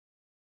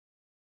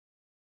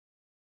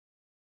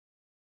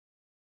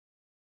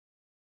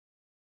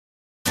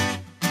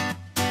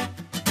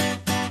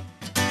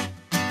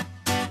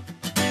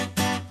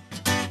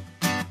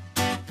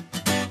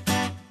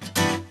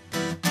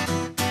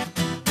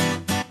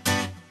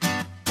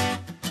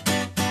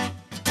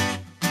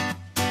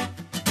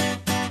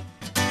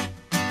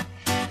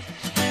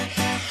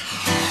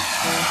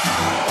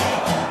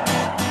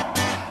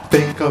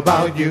Think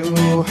about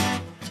you,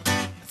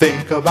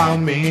 think about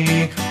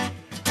me,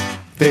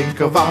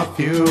 think of our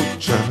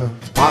future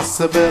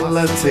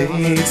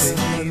possibilities.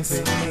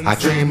 I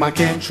dream I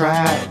can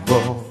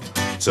travel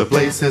to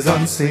places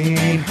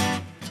unseen,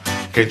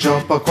 can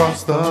jump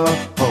across the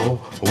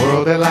whole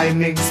world at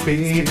lightning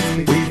speed.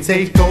 We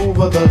take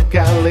over the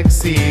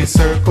galaxy,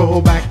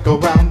 circle back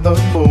around the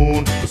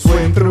moon,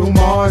 swim through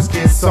Mars,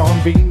 kiss on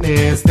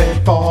Venus,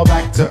 then fall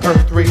back to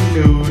Earth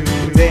renewed.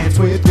 Dance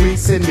with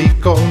Greece and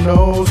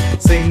Mykonos,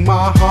 sing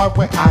my heart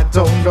where I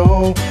don't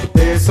know.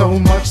 There's so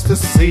much to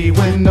see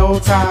when no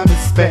time is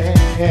spare.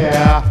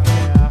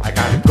 I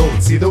gotta go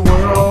and see the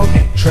world,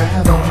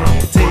 travel,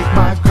 take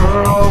my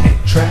girl,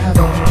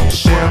 travel,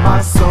 share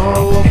my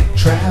soul,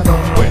 travel,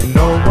 when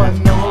no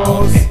one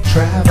knows,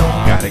 travel,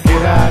 gotta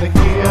get out of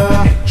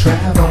here,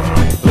 travel,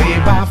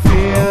 leave my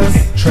fears,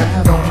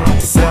 travel,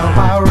 sell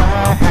my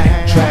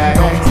rights,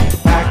 travel,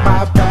 pack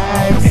my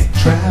bags,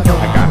 travel,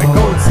 I gotta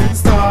go and see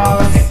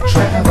stars,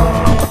 travel,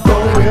 go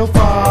real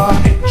far,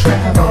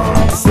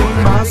 travel,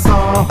 sing my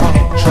song,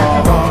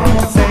 travel,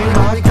 save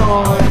my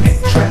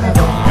coins,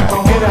 travel, gotta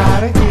get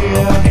out of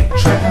here,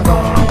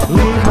 travel,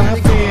 leave my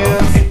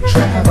fears,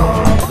 travel,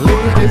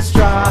 leave this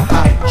drive,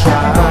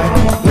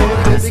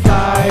 live this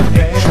life,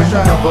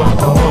 travel.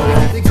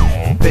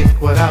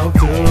 Think what I'll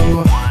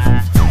do,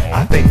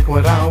 I think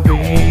what I'll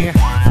be.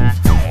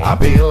 I'll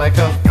be like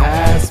a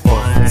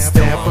passport,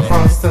 stamp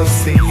across the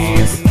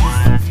seas.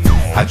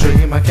 I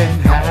dream I can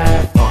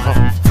have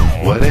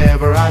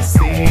whatever I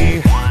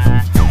see,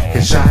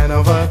 can shine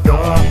over the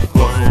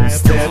globe,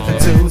 step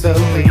into the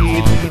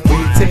lead.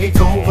 We take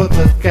over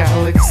the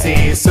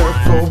galaxy,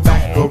 circle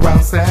back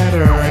around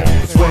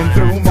Saturn, swim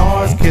through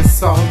Mars,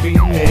 kiss on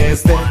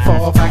Venus, then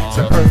fall back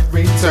to Earth,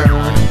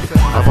 return.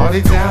 I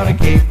party down in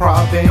Cape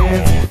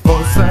Province,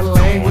 boast a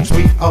language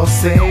we all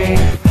sing.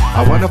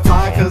 I wanna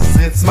fly cause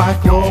it's my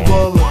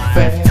global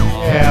affair.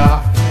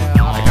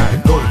 I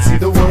gotta go and see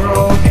the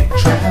world,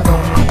 travel,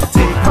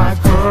 take my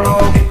girl,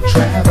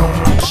 travel,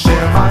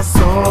 share my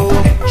soul,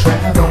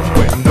 travel,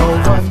 when no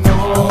one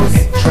knows,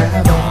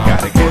 travel,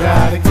 gotta get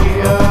out of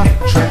here,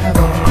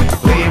 travel,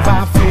 leave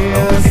my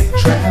fears,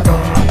 travel,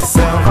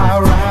 sell my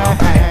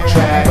rights,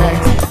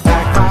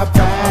 pack my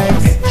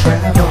bags,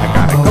 travel, I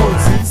gotta go and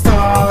see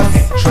stars,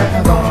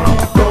 travel,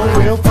 go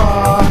real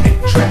far,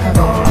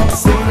 travel,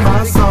 sing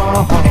my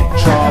song,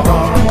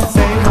 travel,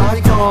 save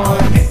my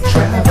coins,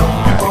 travel,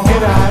 gotta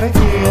get out of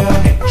here,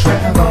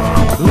 travel,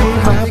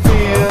 leave my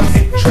fears,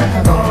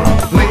 travel,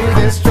 leave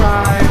this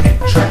drive,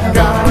 travel,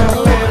 gotta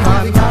live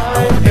my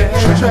life,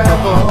 yeah,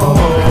 travel.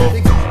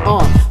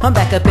 I'm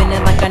back up in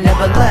it like I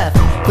never left.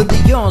 Put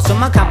the on, so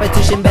my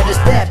competition better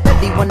step.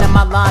 Every one of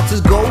my lines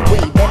is gold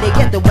weight. Better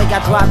get the way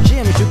I drop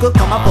gems. You could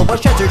come up over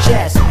treasure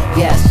chest.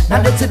 Yes,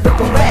 not the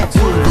typical rap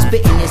dude. The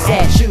spitting is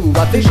sad shoe.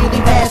 I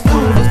visually pass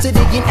through the city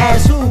and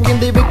ask who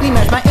can lyrically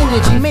match my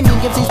energy. Many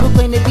MCs will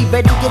claim to be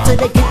ready until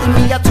they get to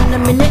me. I turn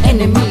them into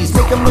enemies,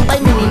 make them look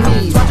like mini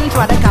me's. Watch them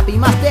try to copy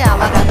my style.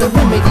 I got the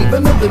remedy.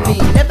 Remember me,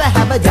 never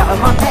have a doubt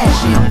of my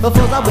passion.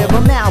 Before I wear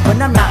them out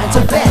when I'm not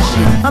into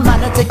fashion. I'm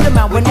not to take them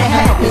out when that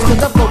happens, cause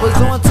the flow is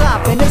on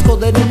top and it's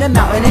colder than the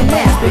mountain in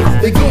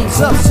Aspen. The game's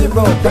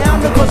Sub-Zero,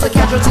 bound to cause a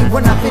casualty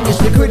when I finish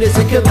the critics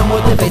and kill them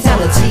with the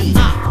fatality.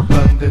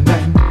 London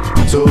and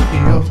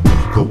Tokyo,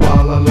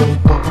 Kuala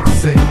Lumpur,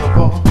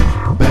 Singapore,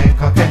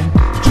 Bangkok and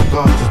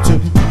Jakarta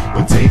too.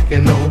 We're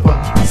taking over,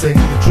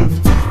 saying the truth.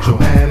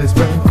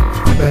 Johannesburg,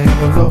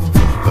 Bangalore,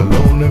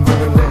 Cologne and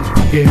Berlin,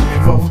 give me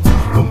more.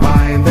 Mumbai